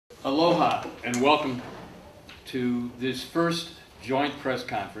Aloha and welcome to this first joint press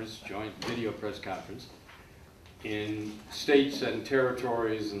conference, joint video press conference in states and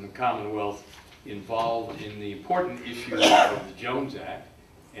territories in the Commonwealth involved in the important issue of the Jones Act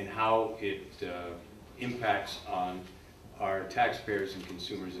and how it impacts on our taxpayers and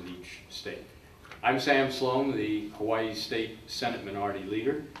consumers in each state. I'm Sam Slom, the Hawaii State Senate Minority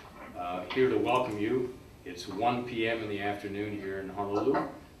Leader, here to welcome you. It's 1 p.m. in the afternoon here in Honolulu.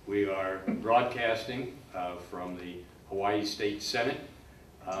 We are broadcasting from the Hawaii State Senate,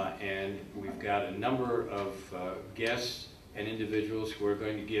 and we've got a number of guests and individuals who are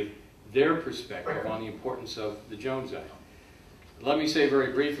going to give their perspective on the importance of the Jones Act. Let me say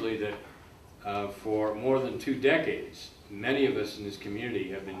very briefly that for more than 2 decades, many of us in this community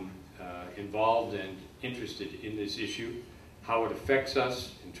have been involved and interested in this issue, how it affects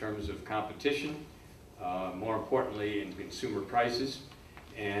us in terms of competition, more importantly in consumer prices.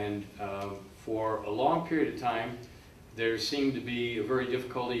 And for a long period of time, there seemed to be a very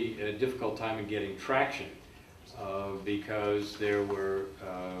difficult time in getting traction because there were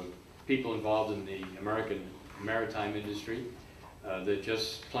people involved in the American maritime industry that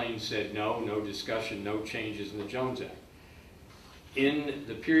just plain said no discussion, no changes in the Jones Act. In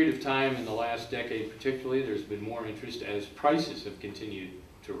the period of time in the last decade particularly, there's been more interest as prices have continued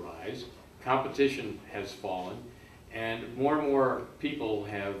to rise, competition has fallen, and more people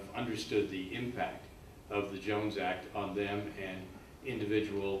have understood the impact of the Jones Act on them and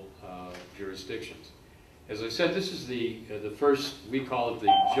individual jurisdictions. As I said, this is the first, we call it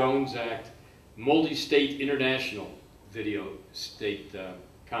the Jones Act Multi-State International Video State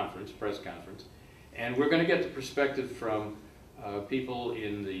Conference, press conference. And we're going to get the perspective from people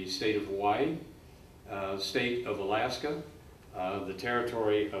in the state of Hawaii, state of Alaska, the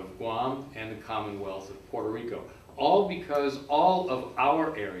territory of Guam, and the Commonwealth of Puerto Rico. All because all of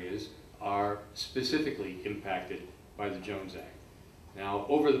our areas are specifically impacted by the Jones Act. Now,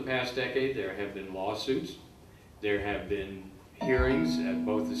 over the past decade, there have been lawsuits. There have been hearings at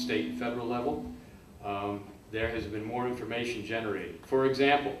both the state and federal level. There has been more information generated. For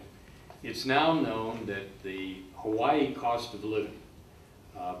example, it's now known that the Hawaii cost of living,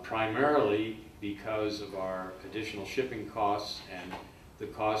 primarily because of our additional shipping costs and the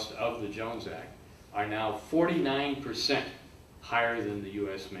cost of the Jones Act, are now 49% higher than the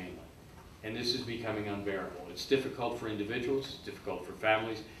U.S. mainland. And this is becoming unbearable. It's difficult for individuals, it's difficult for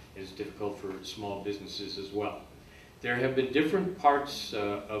families, and it's difficult for small businesses as well. There have been different parts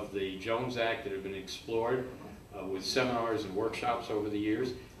of the Jones Act that have been explored with seminars and workshops over the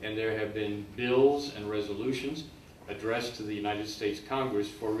years, and there have been bills and resolutions addressed to the United States Congress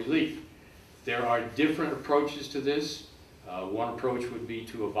for relief. There are different approaches to this. One approach would be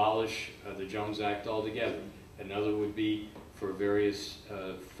to abolish the Jones Act altogether. Another would be for various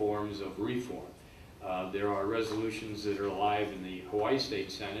forms of reform. There are resolutions that are alive in the Hawaii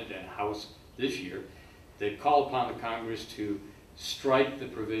State Senate and House this year that call upon the Congress to strike the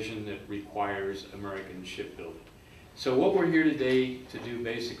provision that requires American shipbuilding. So what we're here today to do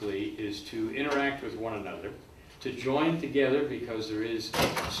basically is to interact with one another, to join together because there is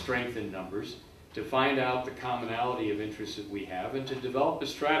strength in numbers, to find out the commonality of interests that we have, and to develop a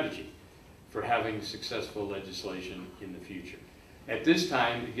strategy for having successful legislation in the future. At this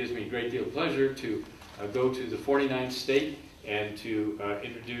time, it gives me a great deal of pleasure to go to the 49th state and to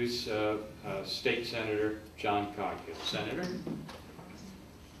introduce State Senator John Coghill. Senator?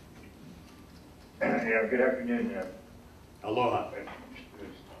 Yeah, good afternoon. Aloha.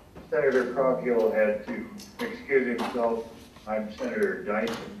 Senator Coghill had to excuse himself. I'm Senator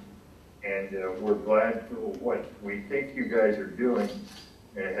Dyson, and we're glad for what we think you guys are doing.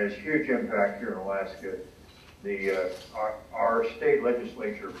 It has huge impact here in Alaska. Our state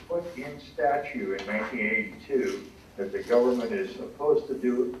legislature put in statute in 1982 that the governor is supposed to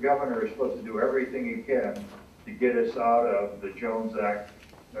do everything he can to get us out of the Jones Act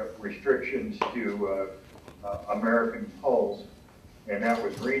restrictions to American hulls, and that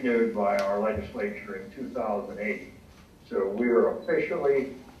was renewed by our legislature in 2008. So we are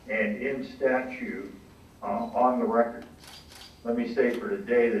officially and in statute on the record. Let me say for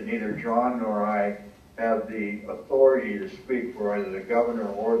today that neither John nor I have the authority to speak for either the governor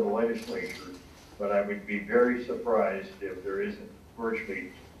or the legislature, but I would be very surprised if there isn't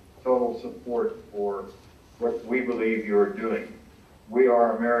virtually total support for what we believe you're doing. We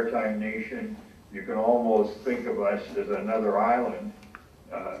are a maritime nation. You can almost think of us as another island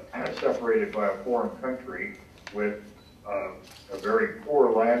separated by a foreign country with a very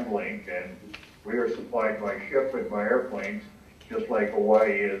poor land link, and we are supplied by ship and by airplanes, just like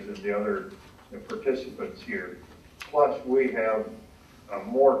Hawaii is and the other participants here. Plus, we have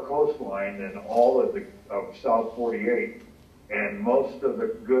more coastline than all of South 48, and most of the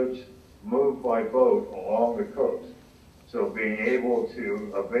goods move by boat along the coast. So being able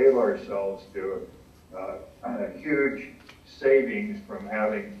to avail ourselves to a huge savings from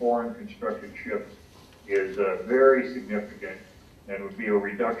having foreign constructed ships is very significant, and would be a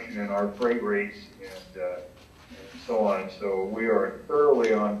reduction in our freight rates and so on. So we are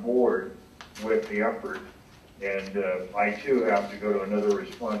thoroughly on board with the effort, and I too have to go to another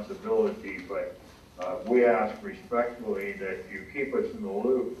responsibility, but we ask respectfully that you keep us in the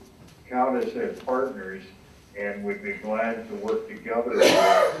loop, count us as partners, and we'd be glad to work together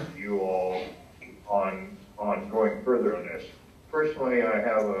with you all on going further on this. Personally, I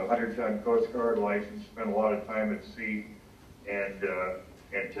have a 100-ton Coast Guard license, spent a lot of time at sea, and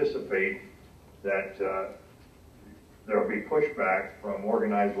anticipate that there will be pushback from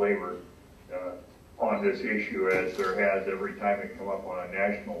organized labor on this issue, as there has every time it come up on a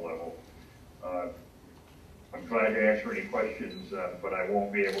national level. I'm glad to answer any questions, but I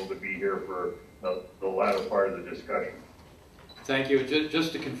won't be able to be here for the latter part of the discussion. Thank you.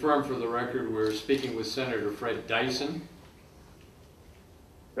 Just to confirm for the record, we're speaking with Senator Fred Dyson.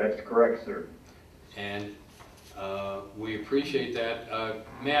 That's correct, sir. And we appreciate that.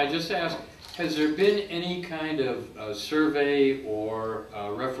 May I just ask, has there been any kind of survey or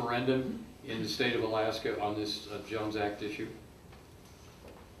referendum in the state of Alaska on this Jones Act issue?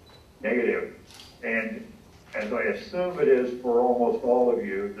 Negative. And as I assume it is for almost all of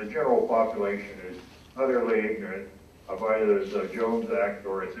you, the general population is utterly ignorant of either the Jones Act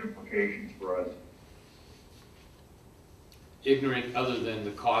or its implications for us. Ignorant other than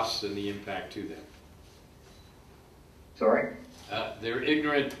the costs and the impact to them. Sorry? They're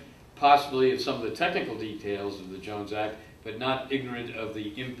ignorant possibly of some of the technical details of the Jones Act, but not ignorant of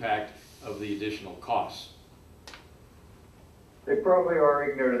the impact of the additional costs. They probably are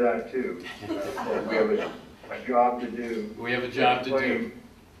ignorant of that too. We have a job to do. We have a job to do.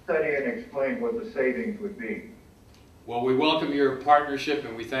 Study and explain what the savings would be. Well, we welcome your partnership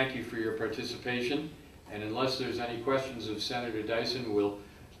and we thank you for your participation. And unless there's any questions of Senator Dyson, we'll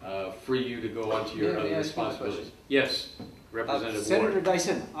free you to go on to your other responsibilities. Yes, Representative Senator Ward.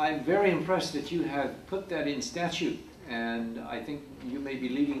 Dyson, I'm very impressed that you have put that in statute, and I think you may be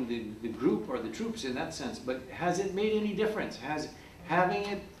leading the group or the troops in that sense, but has it made any difference? Has having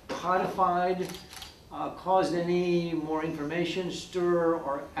it codified caused any more information, stir,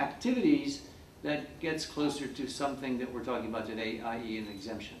 or activities that gets closer to something that we're talking about today, i.e. an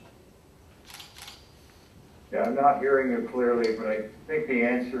exemption? Yeah, I'm not hearing you clearly, but I think the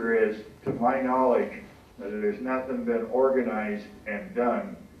answer is, to my knowledge, that there's nothing been organized and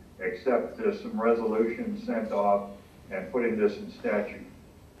done except some resolutions sent off and putting this in statute.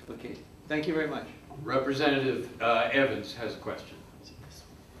 Okay, thank you very much. Representative Evans has a question.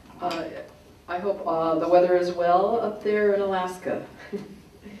 I hope the weather is well up there in Alaska.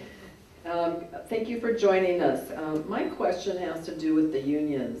 Thank you for joining us. My question has to do with the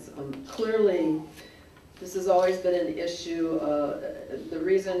unions. Clearly, this has always been an issue. The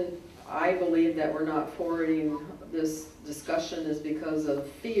reason I believe that we're not forwarding this discussion is because of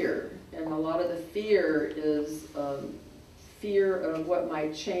fear. And a lot of the fear is fear of what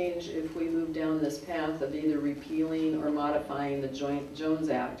might change if we move down this path of either repealing or modifying the Jones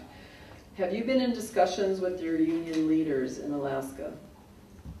Act. Have you been in discussions with your union leaders in Alaska?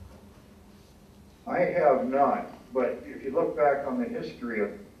 I have not, but if you look back on the history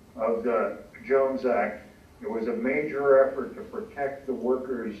of the Jones Act, it was a major effort to protect the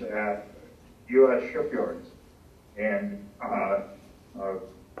workers at U.S. shipyards. And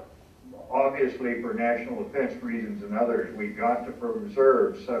obviously for national defense reasons and others, we got to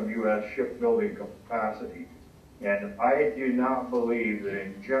preserve some U.S. shipbuilding capacity. And I do not believe that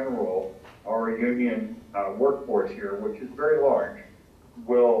in general, our union workforce here, which is very large,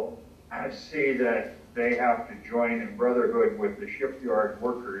 will see that they have to join in brotherhood with the shipyard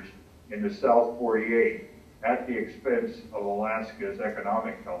workers in the South 48 at the expense of Alaska's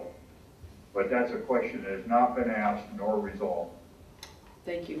economic health. But that's a question that has not been asked nor resolved.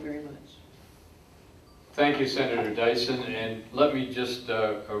 Thank you very much. Thank you, Senator Dyson. And let me just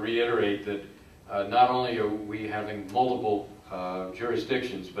reiterate that not only are we having multiple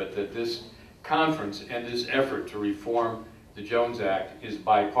jurisdictions, but that this conference and this effort to reform the Jones Act is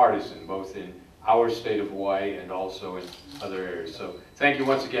bipartisan, both in our state of Hawaii and also in other areas. So thank you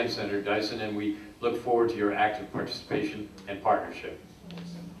once again, Senator Dyson, and we look forward to your active participation and partnership.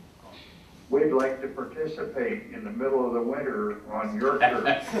 We'd like to participate in the middle of the winter on your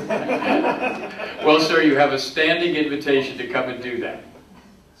turf. Well, sir, you have a standing invitation to come and do that.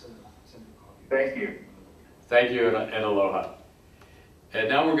 Thank you. Thank you, and aloha. And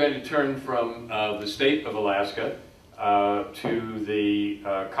now we're going to turn from the state of Alaska to the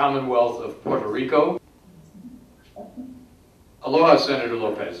Commonwealth of Puerto Rico. Aloha, Senator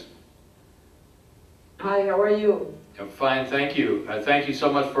Lopez. Hi, how are you? I'm fine, thank you. Thank you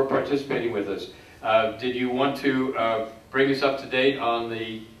so much for participating with us. Did you want to bring us up to date on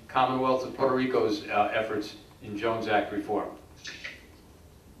the Commonwealth of Puerto Rico's efforts in Jones Act reform?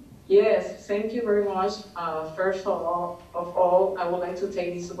 Yes, thank you very much. First of all, I would like to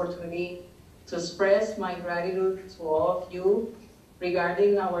take this opportunity to express my gratitude to all of you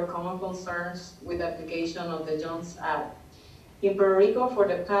regarding our common concerns with the application of the Jones Act. In Puerto Rico, for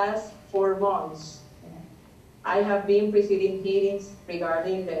the past 4 months, I have been presiding hearings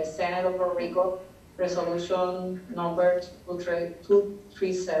regarding the Senate of Puerto Rico resolution number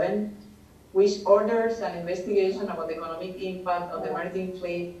 237, which orders an investigation about the economic impact of the maritime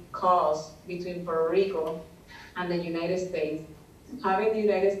fleet costs between Puerto Rico and the United States, having the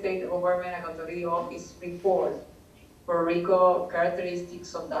United States Government Accountability Office report Puerto Rico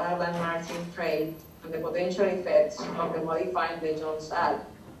characteristics of the island maritime trade and the potential effects of the modifying the Jones Act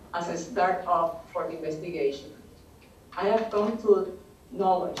as a start-up for the investigation. I have come to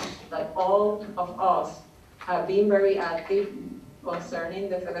knowledge that all of us have been very active concerning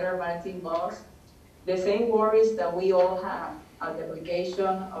the federal maritime laws. The same worries that we all have at the application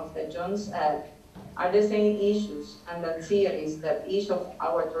of the Jones Act are the same issues and the theories that each of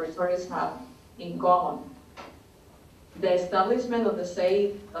our territories have in common. The establishment of the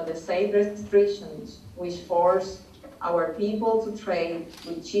safe restrictions which force our people to trade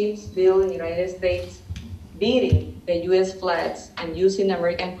with ships built in the United States, beating the U.S. flags and using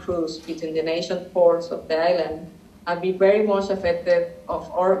American crews between the nation ports of the island have been very much affected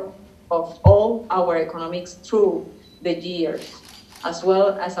of all our economics through the years, as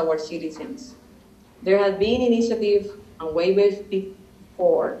well as our citizens. There have been initiatives and waivers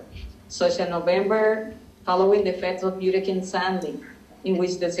before, such as November following the effects of Hurricane Sandy, in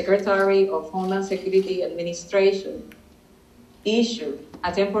which the Secretary of Homeland Security Administration issued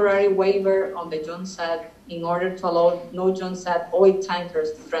a temporary waiver on the Jones Act in order to allow no Jones Act oil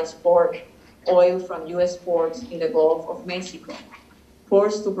tankers to transport oil from U.S. ports in the Gulf of Mexico,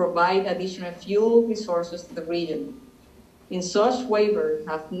 ports to provide additional fuel resources to the region. In such waivers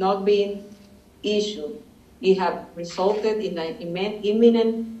have not been issued, it has resulted in the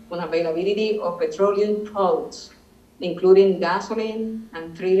imminent unavailability of petroleum products, including gasoline,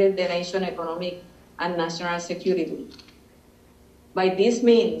 and threatened the nation's economic and national security. By this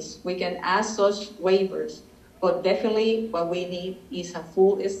means, we can ask such waivers, but definitely what we need is a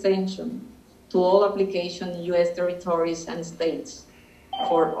full extension to all applications in U.S. territories and states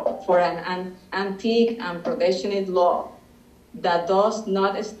for an antique and protectionist law that does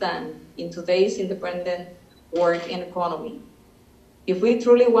not stand in today's independent work and economy. If we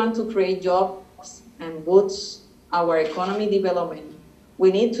truly want to create jobs and boost our economy development,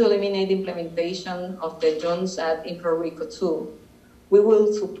 we need to eliminate the implementation of the Jones Act in Puerto Rico too. We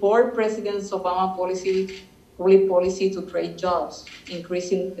will support President Obama's public policy to create jobs,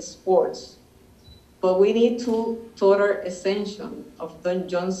 increasing exports. But we need to total extension of the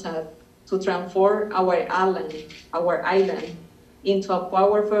Jones Act to transform our island into a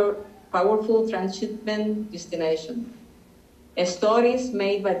powerful transshipment destination. Studies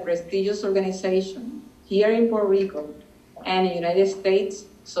made by prestigious organizations here in Puerto Rico and the United States,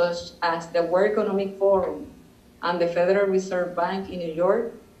 such as the World Economic Forum and the Federal Reserve Bank in New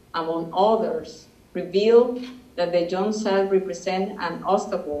York, among others, reveal that the Jones Act represents an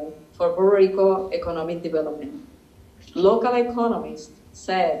obstacle for Puerto Rico economic development. Local economists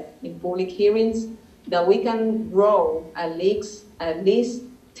said in public hearings that we can grow at least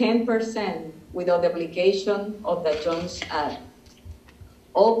 10% without the application of the Jones Act.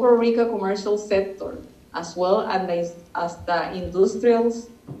 All Puerto Rico commercial sector, as well as the industrials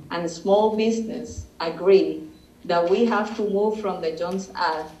and small business, agree that we have to move from the Jones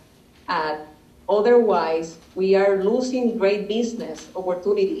Act. Otherwise, we are losing great business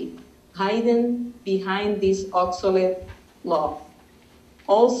opportunity hidden behind this obsolete law.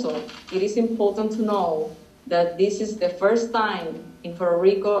 Also, it is important to know that this is the first time in Puerto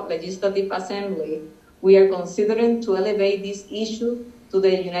Rico Legislative Assembly we are considering to elevate this issue to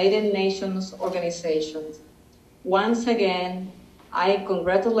the United Nations organizations. Once again, I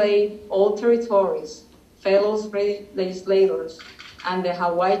congratulate all territories, fellow legislators, and the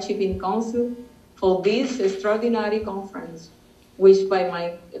Hawaii Shipping Council for this extraordinary conference, which by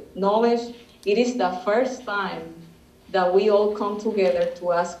my knowledge, it is the first time that we all come together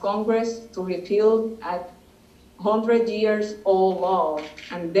to ask Congress to repeal a 100-year-old law,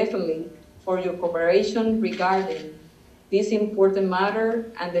 and definitely for your cooperation regarding this important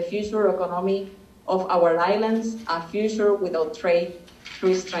matter and the future economy of our islands, a future without trade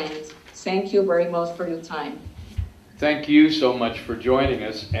restraints. Thank you very much for your time. Thank you so much for joining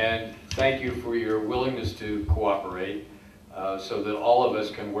us, and thank you for your willingness to cooperate so that all of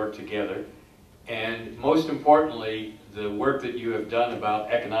us can work together. And most importantly, the work that you have done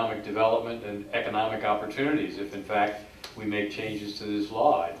about economic development and economic opportunities, if in fact we make changes to this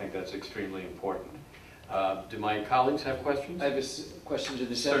law. I think that's extremely important. Do my colleagues have questions? I have a question to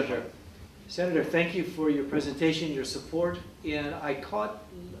the Senator. Certainly. Senator, thank you for your presentation, your support, and I caught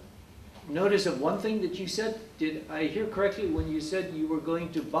notice of one thing that you said. Did I hear correctly when you said you were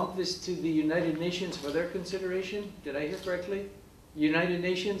going to bump this to the United Nations for their consideration? Did I hear correctly? United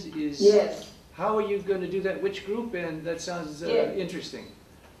Nations is... Yes. How are you going to do that? Which group? And that sounds interesting.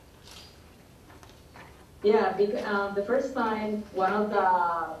 Yeah, because, the first time, one of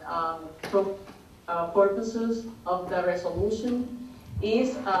the purposes of the resolution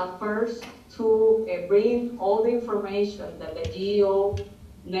is first to bring all the information that the GEO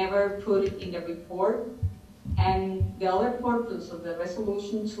never put in the report. And the other purpose of the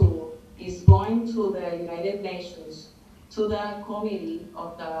resolution too is going to the United Nations, to the committee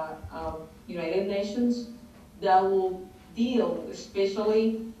of the United Nations that will deal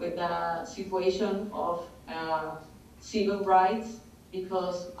especially with the situation of civil rights,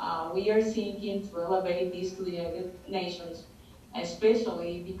 because we are seeking to elevate this to the United Nations,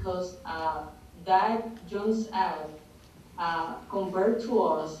 especially because that Jones Act convert to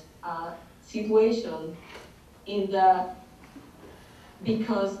us a situation in the,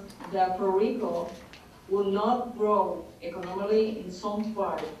 because the Puerto Rico will not grow economically in some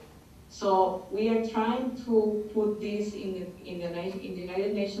part. So we are trying to put this in the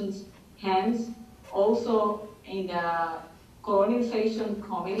United Nations hands, also in the colonization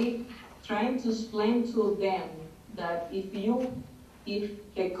committee, trying to explain to them that if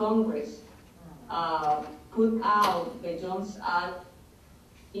the Congress put out the Jones Act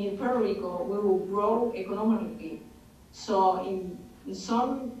in Puerto Rico, we will grow economically. So in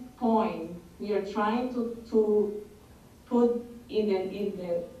some point, we are trying to put in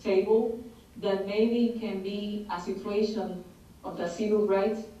the table that maybe can be a situation of the civil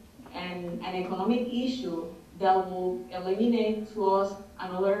rights and an economic issue that will eliminate to us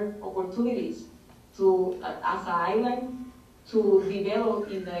another opportunities to, as an island, to develop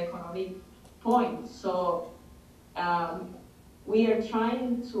in the economic point. So we are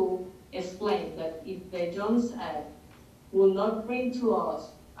trying to explain that if the Jones Act will not bring to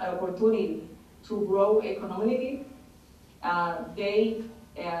us an opportunity to grow economically,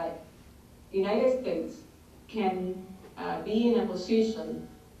 United States can be in a position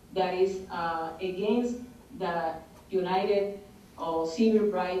that is against the united or civil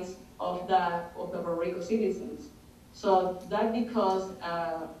rights of the Puerto Rico citizens. So that because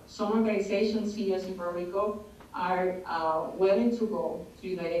some organizations here in Puerto Rico are willing to go to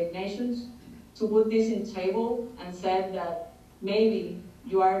United Nations to put this in table and said that maybe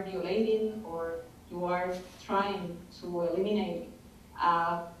you are violating or you are trying to eliminate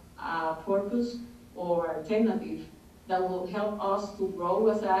a purpose or alternative that will help us to grow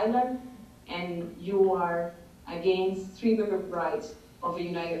as an island, and you are against civil rights of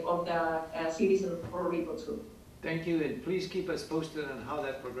the citizens of Puerto Rico too. Thank you, and please keep us posted on how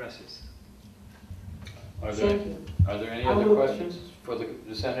that progresses. Are there any other questions for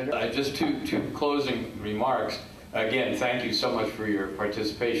the Senator? Just two closing remarks. Again, thank you so much for your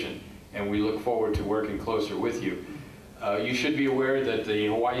participation, and we look forward to working closer with you. You should be aware that the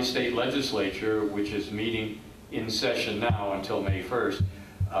Hawaii State Legislature, which is meeting in session now until May 1st,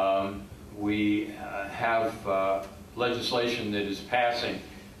 we have legislation that is passing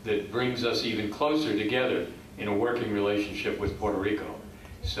that brings us even closer together in a working relationship with Puerto Rico.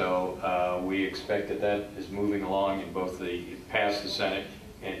 So we expect that that is moving along in both past the Senate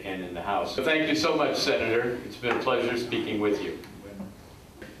and in the House. So thank you so much, Senator. It's been a pleasure speaking with you.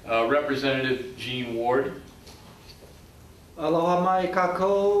 Representative Jean Ward. Aloha mai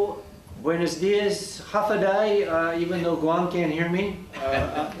kako, buenos dias, hafadai, even though Guam can't hear me.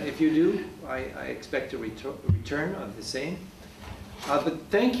 If you do, I expect to return of the same. But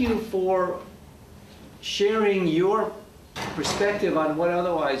thank you for sharing your perspective on what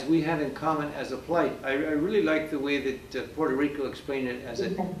otherwise we have in common as a plight. I really like the way that Puerto Rico explained it as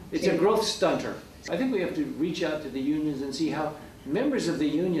it's a growth stunter. I think we have to reach out to the unions and see how members of the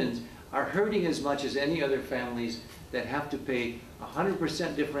unions are hurting as much as any other families that have to pay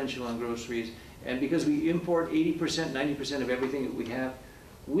 100% differential on groceries. And because we import 80%, 90% of everything that we have,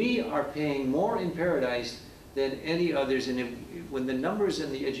 we are paying more in paradise than any others. And when the numbers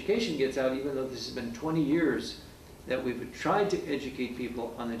and the education gets out, even though this has been 20 years that we've tried to educate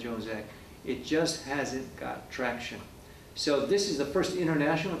people on the Jones Act. It just hasn't got traction. So this is the first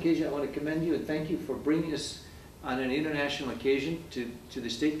international occasion. I want to commend you and thank you for bringing us on an international occasion to the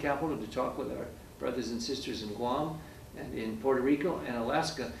state capitol to talk with our brothers and sisters in Guam and in Puerto Rico and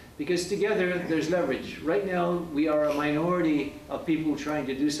Alaska, because together there's leverage. Right now we are a minority of people trying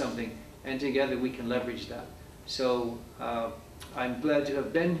to do something, and together we can leverage that. So I'm glad to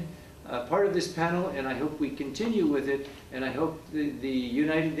have been part of this panel, and I hope we continue with it, and I hope the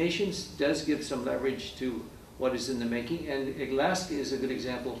United Nations does give some leverage to what is in the making, and Alaska is a good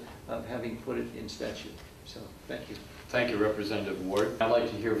example of having put it in statute. So thank you. Thank you, Representative Ward. I'd like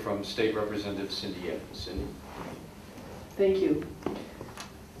to hear from State Representative Cindy Evans. Cindy? Thank you.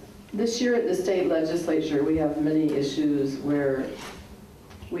 This year at the state legislature, we have many issues where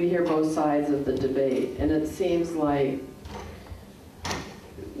we hear both sides of the debate, and it seems like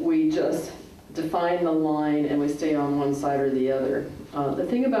we just define the line and we stay on one side or the other. The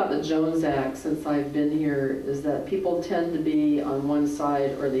thing about the Jones Act since I've been here is that people tend to be on one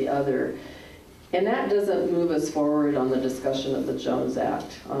side or the other. And that doesn't move us forward on the discussion of the Jones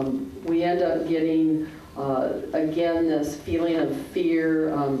Act. We end up getting, again, this feeling of fear.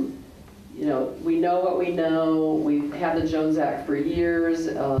 You know, we know what we know. We've had the Jones Act for years.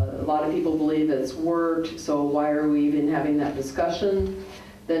 A lot of people believe it's worked, so why are we even having that discussion?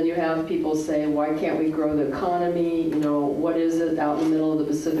 Then you have people say, why can't we grow the economy? You know, what is it out in the middle of the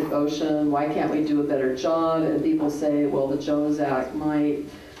Pacific Ocean? Why can't we do a better job? And people say, well, the Jones Act might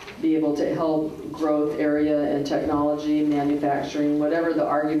be able to help growth area and technology, manufacturing, whatever the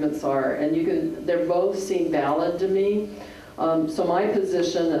arguments are. And you can, they're both seem valid to me. So my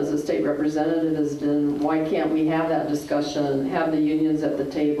position as a state representative has been, why can't we have that discussion, have the unions at the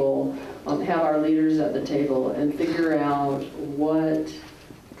table, have our leaders at the table, and figure out what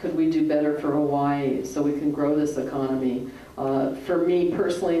could we do better for Hawaii so we can grow this economy. For me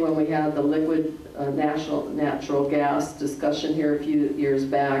personally, when we had the liquid natural gas discussion here a few years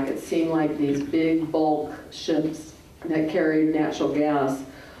back, it seemed like these big bulk ships that carried natural gas,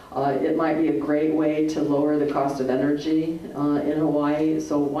 it might be a great way to lower the cost of energy in Hawaii.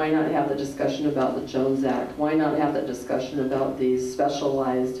 So why not have the discussion about the Jones Act? Why not have the discussion about these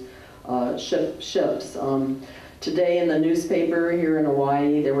specialized ships? Today in the newspaper here in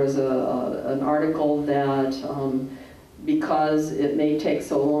Hawaii, there was an article that because it may take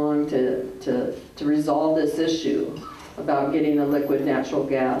so long to resolve this issue about getting a liquid natural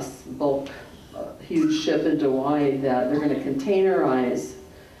gas bulk huge ship into Hawaii, that they're going to containerize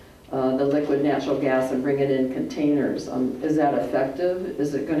the liquid natural gas and bring it in containers. Is that effective?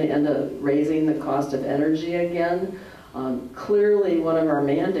 Is it going to end up raising the cost of energy again? Clearly, one of our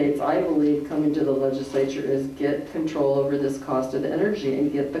mandates, I believe, coming to the legislature is get control over this cost of energy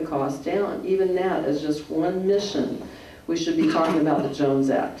and get the cost down. Even that is just one mission. We should be talking about the Jones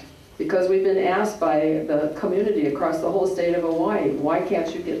Act. Because we've been asked by the community across the whole state of Hawaii, why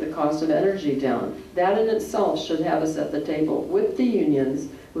can't you get the cost of energy down? That in itself should have us at the table with the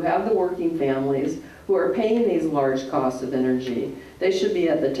unions who have the working families who are paying these large costs of energy. They should be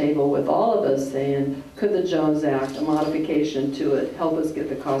at the table with all of us saying, could the Jones Act, a modification to it, help us get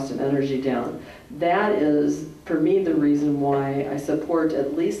the cost of energy down? That is, for me, the reason why I support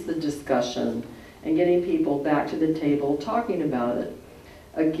at least the discussion and getting people back to the table talking about it.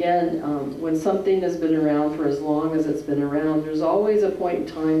 Again, when something has been around for as long as it's been around, there's always a point in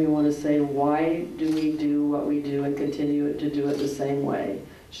time you want to say, why do we do what we do and continue to do it the same way?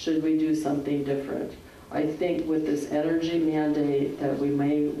 Should we do something different? I think with this energy mandate that we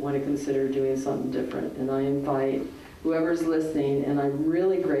may want to consider doing something different. And I invite whoever's listening, and I'm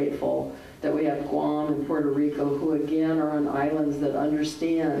really grateful that we have Guam and Puerto Rico, who again are on islands that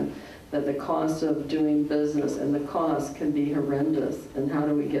understand that the cost of doing business and the cost can be horrendous, and how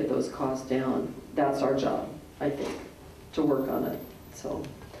do we get those costs down? That's our job, I think, to work on it. So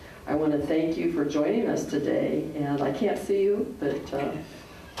I want to thank you for joining us today, and I can't see you, but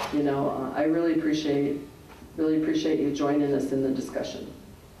you know, I really appreciate you joining us in the discussion.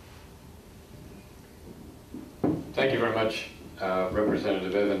 Thank you very much,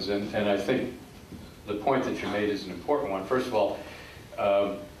 Representative Evans, and I think the point that you made is an important one. First of all,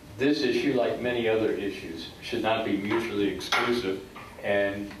 this issue, like many other issues, should not be mutually exclusive,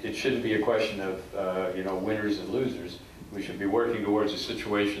 and it shouldn't be a question of you know, winners and losers. We should be working towards a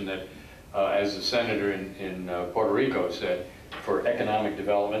situation that, as the senator in Puerto Rico said, for economic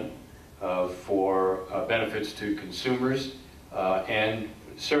development, for benefits to consumers, and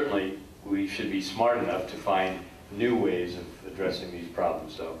certainly we should be smart enough to find new ways of addressing these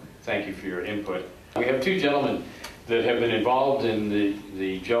problems. So thank you for your input. We have two gentlemen that have been involved in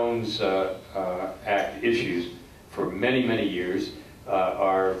the Jones Act issues for many, many years,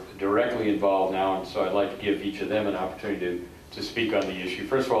 are directly involved now, and so I'd like to give each of them an opportunity to speak on the issue.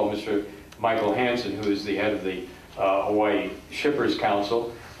 First of all, Mr. Michael Hansen, who is the head of the Hawaii Shippers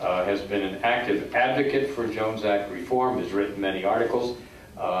Council, has been an active advocate for Jones Act reform, has written many articles,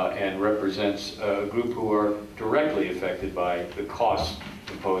 and represents a group who are directly affected by the costs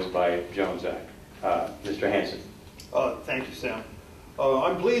imposed by Jones Act. Mr. Hansen. Thank you, Sam.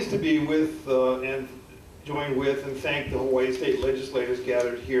 I'm pleased to be with and join with and thank the Hawaii State legislators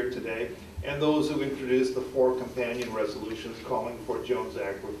gathered here today and those who introduced the 4 companion resolutions calling for Jones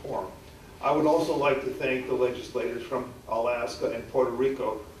Act reform. I would also like to thank the legislators from Alaska and Puerto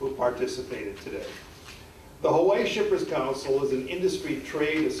Rico who participated today. The Hawaii Shippers Council is an industry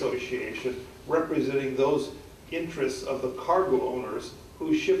trade association representing those interests of the cargo owners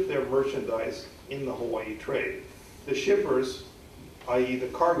who ship their merchandise in the Hawaii trade. The shippers, i.e. the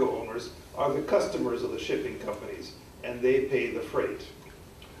cargo owners, are the customers of the shipping companies, and they pay the freight.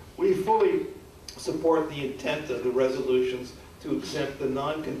 We fully support the intent of the resolutions to exempt the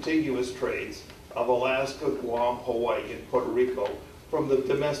non-contiguous trades of Alaska, Guam, Hawaii, and Puerto Rico from the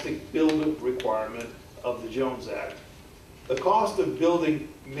domestic build requirement of the Jones Act. The cost of building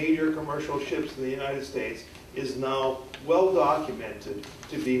major commercial ships in the United States is now well documented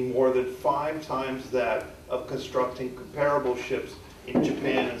to be more than 5 times that of constructing comparable ships in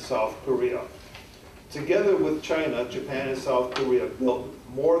Japan and South Korea. Together with China, Japan and South Korea built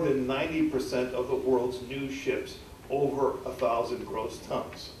more than 90% of the world's new ships over 1,000 gross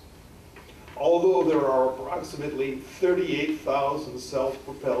tons. Although there are approximately 38,000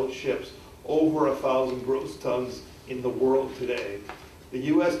 self-propelled ships over 1,000 gross tons in the world today, the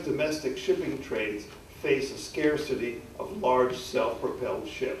U.S. domestic shipping trades face a scarcity of large self-propelled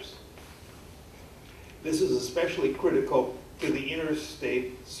ships. This is especially critical to the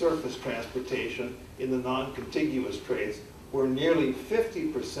interstate surface transportation in the non-contiguous trades, where nearly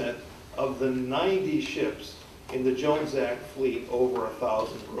 50% of the 90 ships in the Jones Act fleet over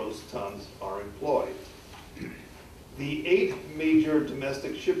 1,000 gross tons are employed. The 8 major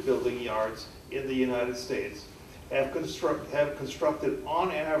domestic shipbuilding yards in the United States have constructed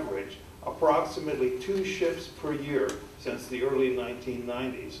on average approximately 2 ships per year since the early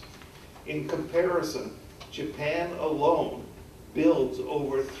 1990s. In comparison, Japan alone builds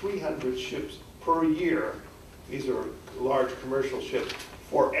over 300 ships per year. These are large commercial ships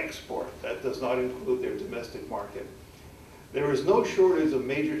for export. That does not include their domestic market. There is no shortage of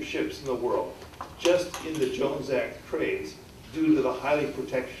major ships in the world, just in the Jones Act trades, due to the highly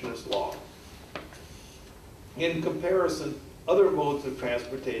protectionist law. In comparison, other modes of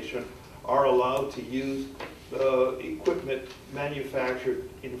transportation are allowed to use equipment manufactured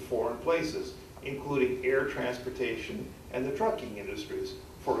in foreign places, including air transportation and the trucking industries.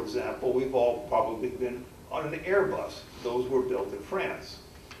 For example, we've all probably been on an Airbus. Those were built in France.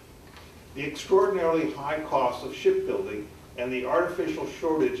 The extraordinarily high cost of shipbuilding and the artificial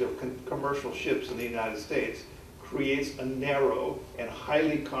shortage of commercial ships in the United States creates a narrow and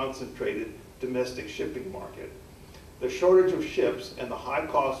highly concentrated domestic shipping market. The shortage of ships and the high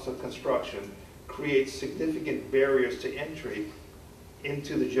cost of construction creates significant barriers to entry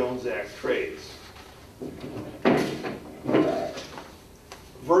into the Jones Act trades.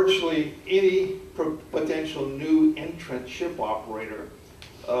 Virtually any potential new entrant ship operator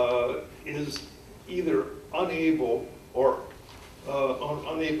is either unable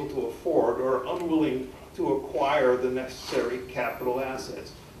to afford or unwilling to acquire the necessary capital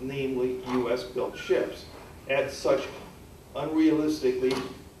assets, namely U.S.-built ships, at such unrealistically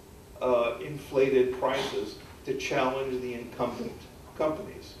inflated prices to challenge the incumbent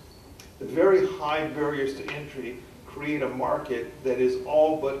companies. The very high barriers to entry create a market that is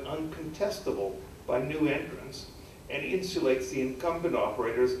all but uncontestable by new entrants and insulates the incumbent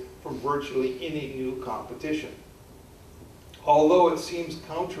operators from virtually any new competition. Although it seems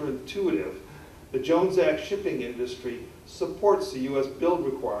counterintuitive, the Jones Act shipping industry supports the U.S. build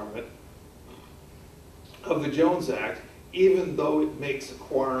requirement of the Jones Act, even though it makes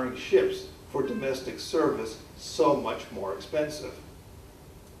acquiring ships for domestic service so much more expensive.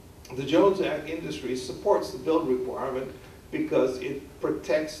 The Jones Act industry supports the build requirement because it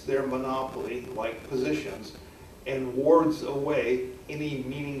protects their monopoly-like positions and wards away any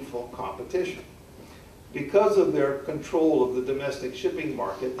meaningful competition. Because of their control of the domestic shipping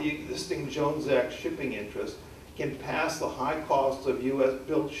market, the existing Jones Act shipping interests can pass the high cost of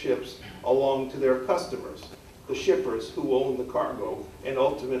U.S.-built ships along to their customers, the shippers who own the cargo, and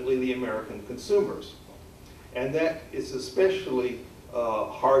ultimately the American consumers. And that is especially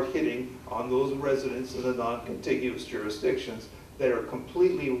hard-hitting on those residents in the non-contiguous jurisdictions that are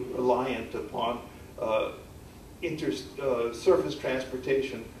completely reliant upon surface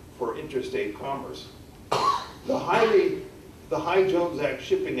transportation for interstate commerce. The High Jones Act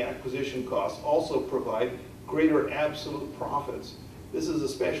shipping acquisition costs also provide greater absolute profits. This is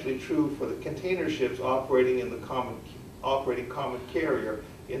especially true for the container ships operating in the common carrier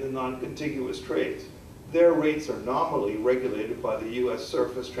in the non-contiguous trades. Their rates are nominally regulated by the U.S.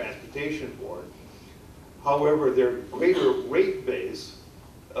 Surface Transportation Board. However, their greater rate base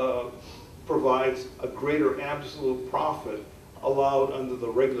provides a greater absolute profit allowed under the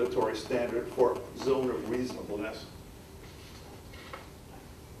regulatory standard for zone of reasonableness.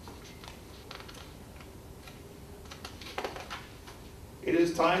 It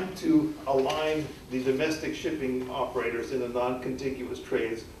is time to align the domestic shipping operators in the non-contiguous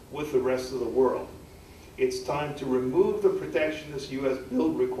trades with the rest of the world. It's time to remove the protectionist U.S.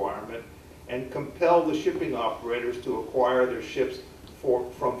 build requirement and compel the shipping operators to acquire their ships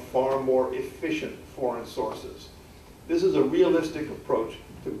from far more efficient foreign sources. This is a realistic approach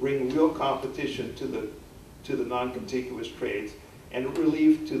to bring real competition to the non-contiguous trades and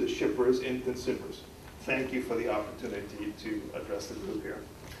relief to the shippers and consumers. Thank you for the opportunity to address the group here.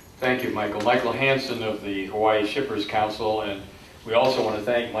 Thank you, Michael. Michael Hansen of the Hawaii Shippers Council, and we also want to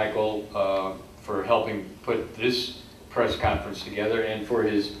thank Michael for helping put this press conference together and for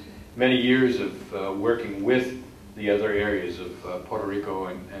his many years of working with the other areas of Puerto Rico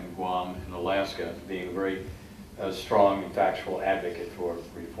and Guam and Alaska, being a very strong and factual advocate for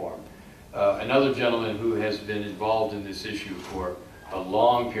reform. Another gentleman who has been involved in this issue for a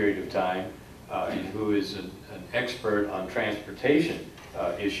long period of time and who is an expert on transportation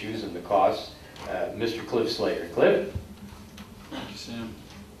issues and the costs, Mr. Cliff Slater. Cliff? Thank you, Sam.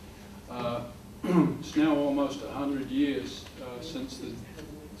 It's now almost 100 years since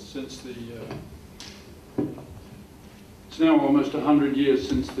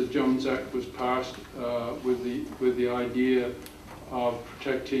the Jones Act was passed with the idea of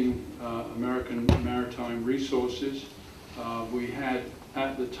protecting American maritime resources. We had,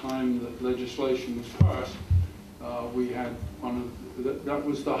 at the time that legislation was passed, we had that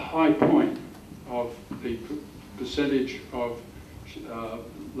was the high point of the percentage of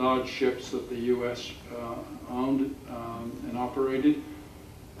large ships that the U.S. owned and operated,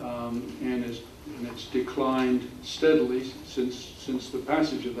 and it's declined steadily since the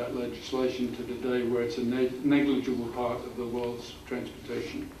passage of that legislation to today, where it's a negligible part of the world's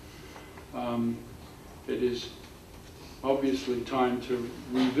transportation. It is obviously time to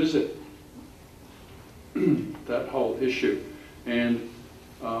revisit that whole issue, and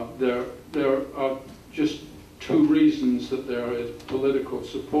there are just two reasons that there is political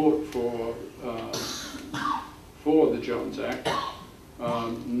support for the Jones Act.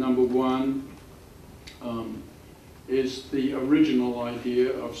 Number one is the original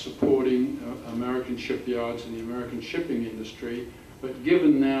idea of supporting American shipyards and the American shipping industry, but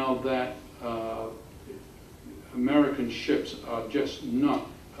given now that American ships are just not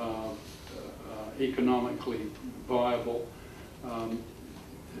economically viable,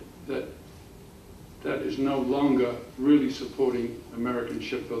 that is no longer really supporting American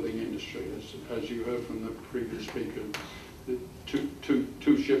shipbuilding industry. As you heard from the previous speaker, the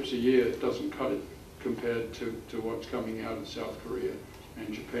two ships a year doesn't cut it compared to what's coming out of South Korea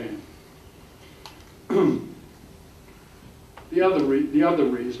and Japan. The other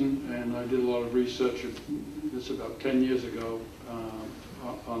reason, and I did a lot of research of this about 10 years ago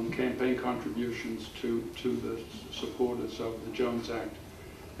on campaign contributions to the supporters of the Jones Act,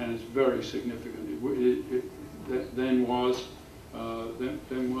 and it's very significant. Then was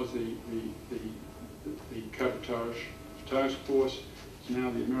the Cabotage Task Force. It's now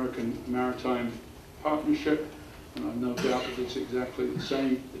the American Maritime Partnership, and I've no doubt that it's exactly the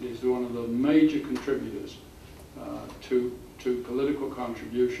same. It is one of the major contributors to political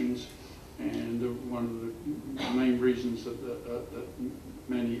contributions, and one of the main reasons that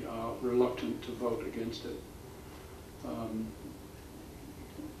many are reluctant to vote against it.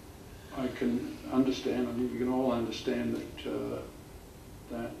 I can understand, I think we can all understand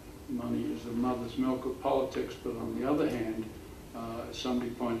that money is the mother's milk of politics, but on the other hand, as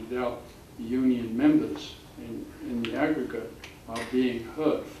somebody pointed out, the union members in the aggregate are being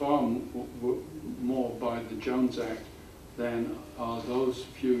hurt far more by the Jones Act than are those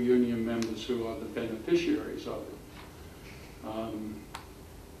few union members who are the beneficiaries of it.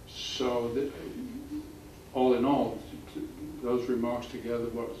 So all in all, those remarks together,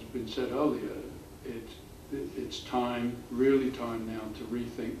 what has been said earlier, it's time, really time now to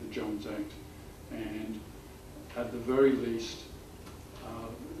rethink the Jones Act, and at the very least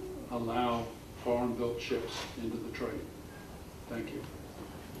allow foreign-built ships into the trade. Thank you.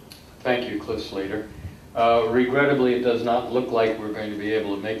 Thank you, Cliff Slater. Regrettably, it does not look like we're going to be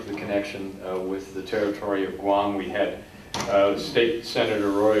able to make the connection with the territory of Guam. We had State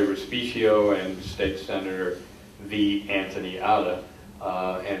Senator Roy Respicio and State Senator V. Anthony Ada,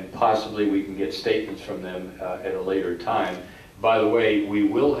 and possibly we can get statements from them at a later time. By the way, we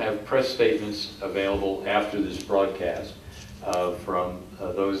will have press statements available after this broadcast from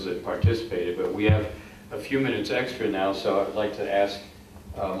those that participated, but we have a few minutes extra now, so I'd like to ask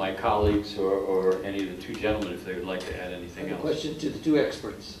my colleagues or any of the two gentlemen if they would like to add anything else. Question to the two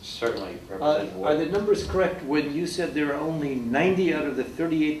experts. Certainly, Representative Are Ward. the numbers correct when you said there are only 90 out of the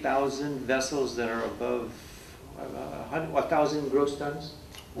 38,000 vessels that are above 1,000 gross tons?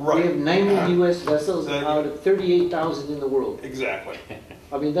 We have 90 U.S. vessels out of 38,000 in the world. Exactly.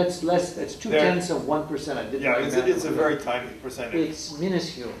 I mean, that's less, that's 2/10 of 1%. I did Yeah, my it's math. a very tiny percentage. It's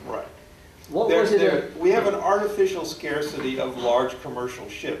minuscule. Right. What was it? We have an artificial scarcity of large commercial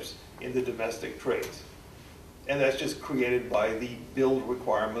ships in the domestic trades. And that's just created by the build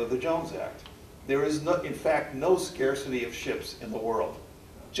requirement of the Jones Act. There is, no, in fact, no scarcity of ships in the world,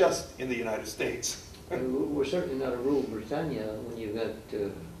 just in the United States. We're certainly not a rural Britannia when you've got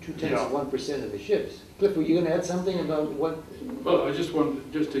 2/10 Yeah. of 1% of the ships. Cliff, were you going to add something about what? Well, I just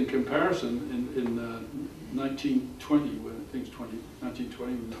wanted, just in comparison, in 1920, when things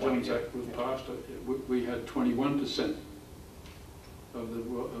 1920, when the Jones Act was passed, we had 21% of the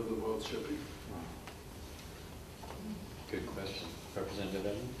world's shipping. Good question. Representative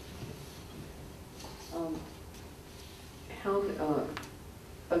Evans?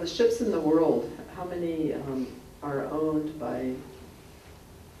 Of the ships in the world, how many are owned by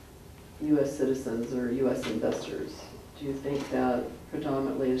U.S. citizens or U.S. investors? Do you think that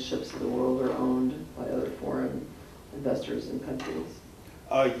predominantly the ships of the world are owned by other foreign investors and countries?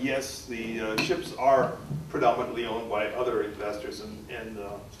 Yes, the ships are predominantly owned by other investors in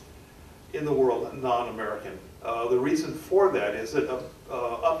the world, non-American. The reason for that is that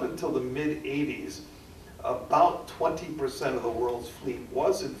up until the mid-'80s, about 20% of the world's fleet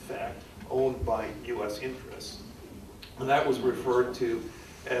was in fact owned by U.S. interests. And that was referred to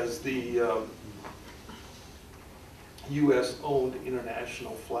as the U.S.-owned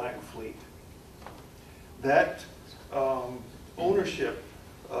international flag fleet. That ownership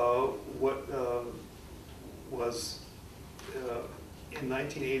was in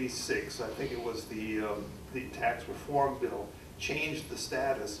 1986, I think it was the tax reform bill, changed the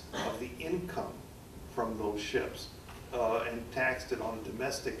status of the income from those ships and taxed it on a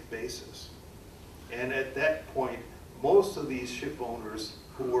domestic basis. And at that point, most of these ship owners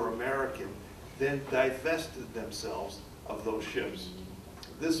who were American then divested themselves of those ships.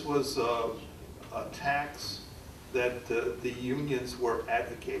 This was a tax that the unions were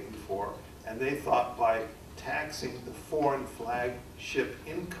advocating for, and they thought by taxing the foreign flag ship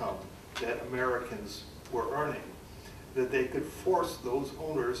income that Americans were earning, that they could force those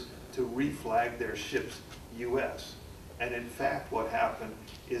owners to reflag their ships U.S. And in fact, what happened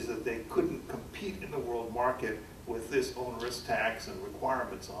is that they couldn't compete in the world market with this onerous tax and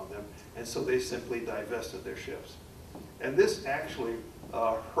requirements on them, and so they simply divested their ships. And this actually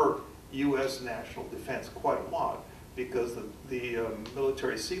hurt U.S. national defense quite a lot, because the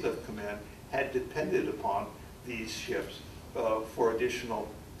military sea lift command had depended upon these ships for additional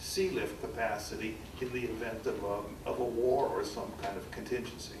sea lift capacity in the event of a war or some kind of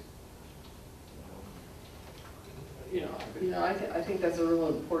contingency. I think that's a real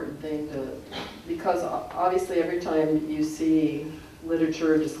important thing because obviously every time you see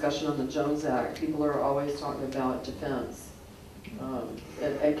literature discussion on the Jones Act, people are always talking about defense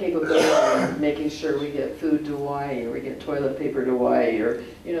and capability, making sure we get food to Hawaii or we get toilet paper to Hawaii, or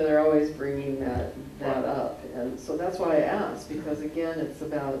they're always bringing that up, and so that's why I asked, because again, it's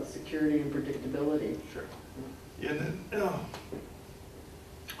about security and predictability. Sure. And then,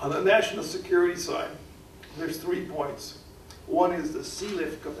 on the national security side, there's 3 points. One is the sea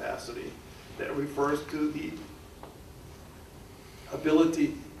lift capacity that refers to the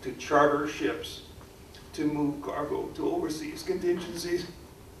ability to charter ships to move cargo to overseas contingencies.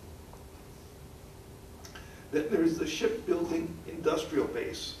 Then there's the shipbuilding industrial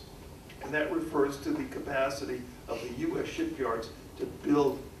base, and that refers to the capacity of the U.S. shipyards to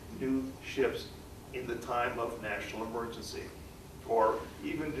build new ships in the time of national emergency, or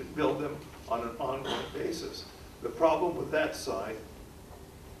even to build them on an ongoing basis. The problem with that side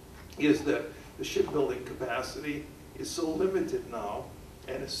is that the shipbuilding capacity is so limited now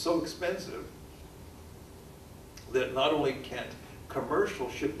and is so expensive that not only can't commercial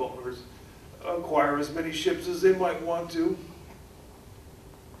ship owners acquire as many ships as they might want to,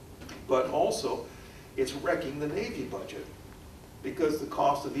 but also it's wrecking the Navy budget, because the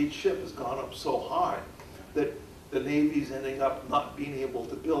cost of each ship has gone up so high that the Navy's ending up not being able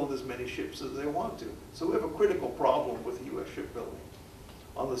to build as many ships as they want to. So we have a critical problem with U.S. shipbuilding.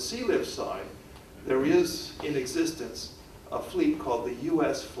 On the sea lift side, there is in existence a fleet called the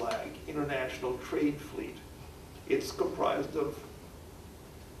U.S. Flag International Trade Fleet. It's comprised of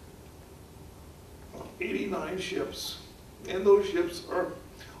 89 ships, and those ships are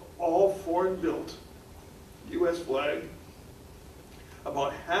all foreign built, U.S. flag.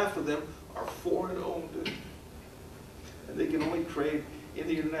 About half of them are foreign owned, and they can only trade in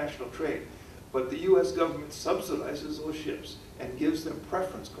the international trade. But the U.S. government subsidizes those ships and gives them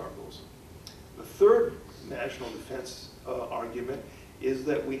preference cargoes. The third national defense argument is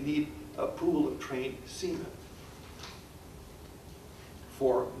that we need a pool of trained seamen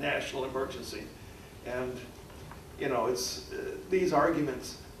for national emergency. And, you know, it's, these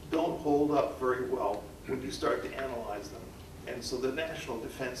arguments don't hold up very well when you start to analyze them. And so the national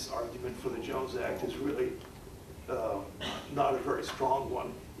defense argument for the Jones Act is really not a very strong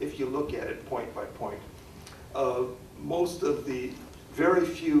one if you look at it point by point. Most of the very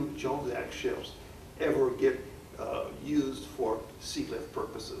few Jones Act ships ever get used for sea lift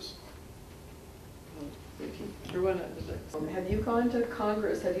purposes. Have you gone to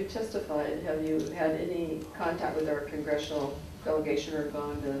Congress? Have you testified? Have you had any contact with our congressional delegation or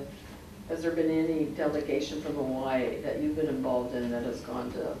gone to, has there been any delegation from Hawaii that you've been involved in that has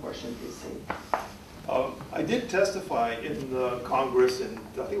gone to Washington, D.C.? I did testify in Congress in,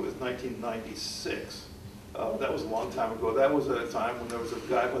 I think it was 1996. That was a long time ago. That was at a time when there was a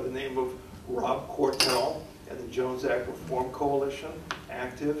guy by the name of Rob Cortell and the Jones Act Reform Coalition,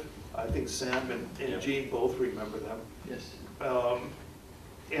 active. I think Sam and Gene both remember them. Yes.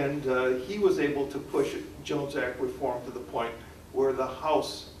 And he was able to push Jones Act reform to the point where the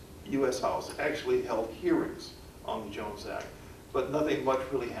House, U.S. House, actually held hearings on the Jones Act. But nothing much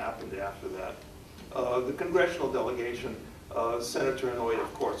really happened after that. The congressional delegation, Senator Inouye,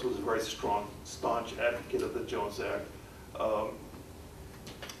 of course, was a very strong, staunch advocate of the Jones Act.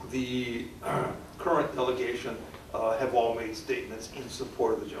 The current delegation have all made statements in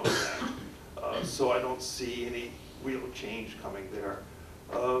support of the Jones Act. So I don't see any real change coming there.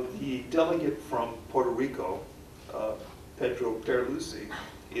 The delegate from Puerto Rico, Pedro Perlusi,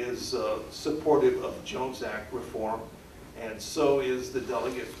 is supportive of Jones Act reform, and so is the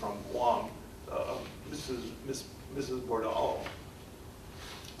delegate from Guam, Mrs. Bordal.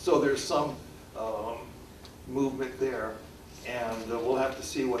 So there's some movement there, and we'll have to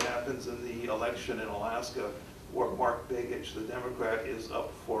see what happens in the election in Alaska, where Mark Begich, the Democrat, is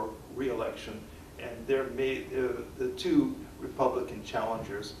up for re-election, and the two Republican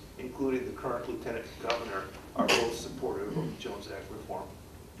challengers, including the current Lieutenant Governor, are both supportive of the Jones Act reform.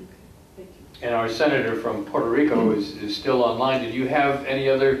 Okay, thank you. And our senator from Puerto Rico is still online. Did you have any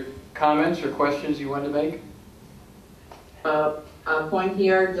other comments or questions you wanted to make? A point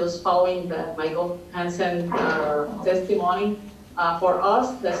here, just following the Michael Hansen testimony. For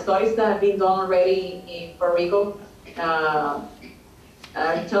us, the studies that have been done already in Puerto Rico are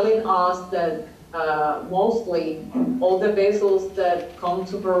telling us that mostly all the vessels that come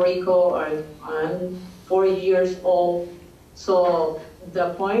to Puerto Rico are 4 years old. So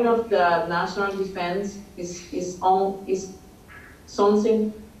the point of the national defense is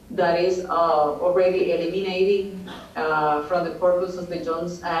something that is already eliminated from the purpose of the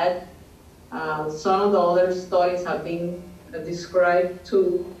Jones Act. Some of the other studies have been described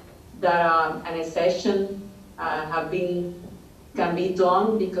too, that an accession can be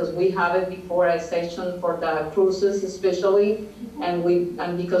done, because we have it before a section for the cruises especially, and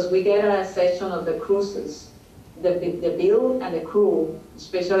because we get a section of the cruises, the bill and the crew,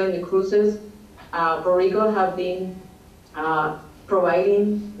 especially in the cruises, Puerto Rico have been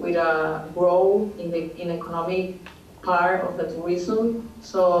providing with a growth in the economic part of the tourism.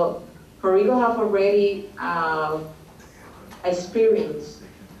 So Puerto Rico have already experience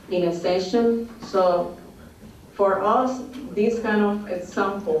in a session. So for us, this kind of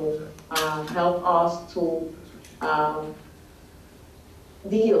example help us to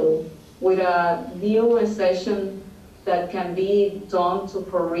deal with a new session that can be done to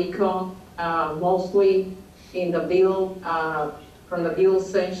Puerto Rico, mostly in the bill, from the bill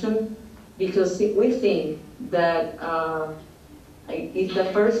section, because we think that if the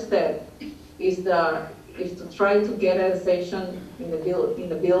first step is to try to get a section in the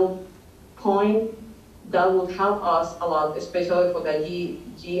bill point, that will help us a lot, especially for the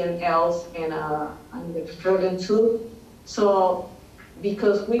G and Ls and the petroleum too. So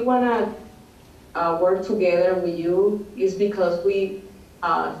because we want to work together with you, is because we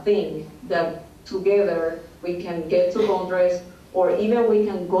think that together we can get to Congress or even we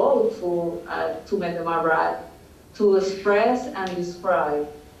can go to Medemarat to express and describe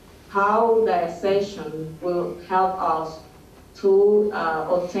how the accession will help us to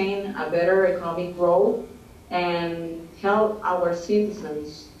obtain a better economic growth and help our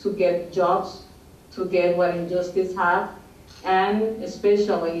citizens to get jobs, to get what injustice have, and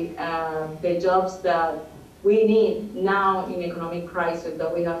especially the jobs that we need now in economic crisis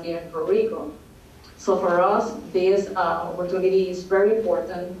that we have here in Puerto Rico. So for us, this opportunity is very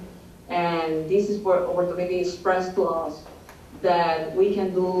important, and this is where opportunity expressed to us that we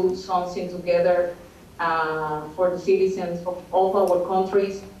can do something together for the citizens of all our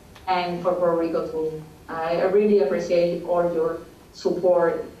countries and for Puerto Rico too. I really appreciate all your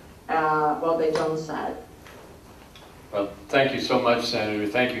support, what the John said. Well, thank you so much, Senator.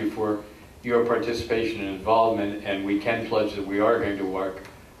 Thank you for your participation and involvement, and we can pledge that we are going to work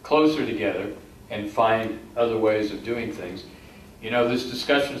closer together and find other ways of doing things. You know, this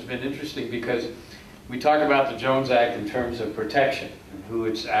discussion has been interesting because we talk about the Jones Act in terms of protection and who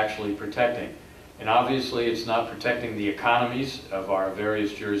it's actually protecting. And obviously it's not protecting the economies of our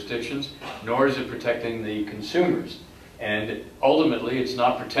various jurisdictions, nor is it protecting the consumers. And ultimately it's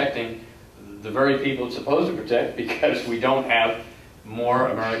not protecting the very people it's supposed to protect, because we don't have more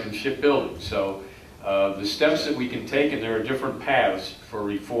American shipbuilding. So the steps that we can take, and there are different paths for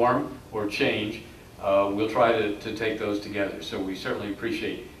reform or change, we'll try to take those together. So we certainly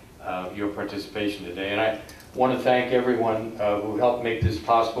appreciate your participation today. And I want to thank everyone who helped make this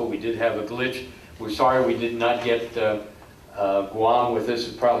possible. We did have a glitch. We're sorry we did not get Guam with us.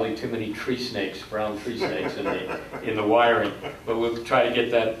 Probably too many tree snakes, brown tree snakes in the wiring. But we'll try to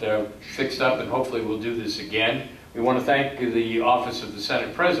get that fixed up, and hopefully we'll do this again. We want to thank the Office of the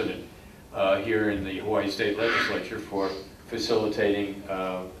Senate President here in the Hawaii State Legislature for facilitating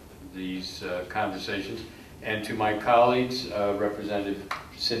these conversations. And to my colleagues, Representative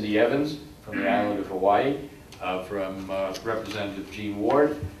Cindy Evans from the island of Hawaii, from Representative Gene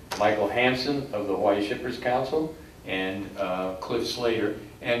Ward, Michael Hansen of the Hawaii Shippers Council, and Cliff Slater,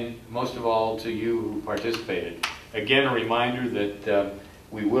 and most of all to you who participated. Again, a reminder that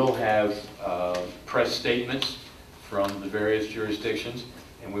we will have press statements from the various jurisdictions,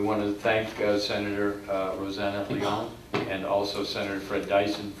 and we want to thank Senator Rossana and also Senator Fred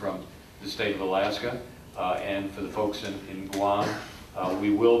Dyson from the state of Alaska, and for the folks in Guam.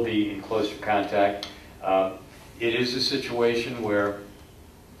 We will be in closer contact. It is a situation where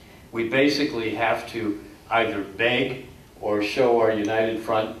we basically have to either beg or show our united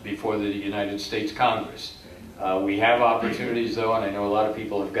front before the United States Congress. We have opportunities though, and I know a lot of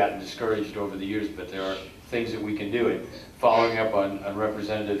people have gotten discouraged over the years, but there are things that we can do. And following up on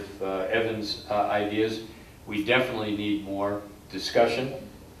Representative Evans' ideas, we definitely need more discussion.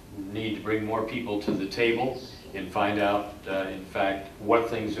 We need to bring more people to the table and find out, in fact, what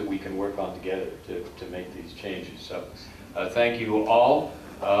things that we can work on together to make these changes. So thank you all.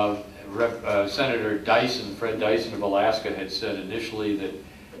 Senator Dyson, Fred Dyson of Alaska, had said initially that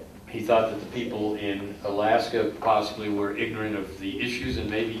he thought that the people in Alaska possibly were ignorant of the issues and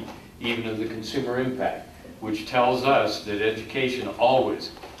maybe even of the consumer impact, which tells us that education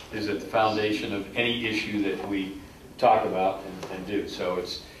always is at the foundation of any issue that we talk about and do. So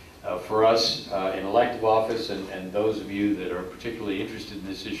it's for us in elective office and those of you that are particularly interested in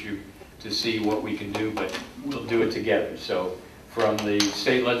this issue to see what we can do, but we'll do it together. So from the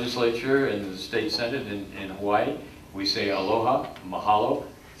state legislature and the state senate in Hawaii, we say aloha, mahalo.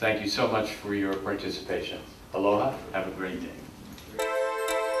 Thank you so much for your participation. Aloha, have a great day.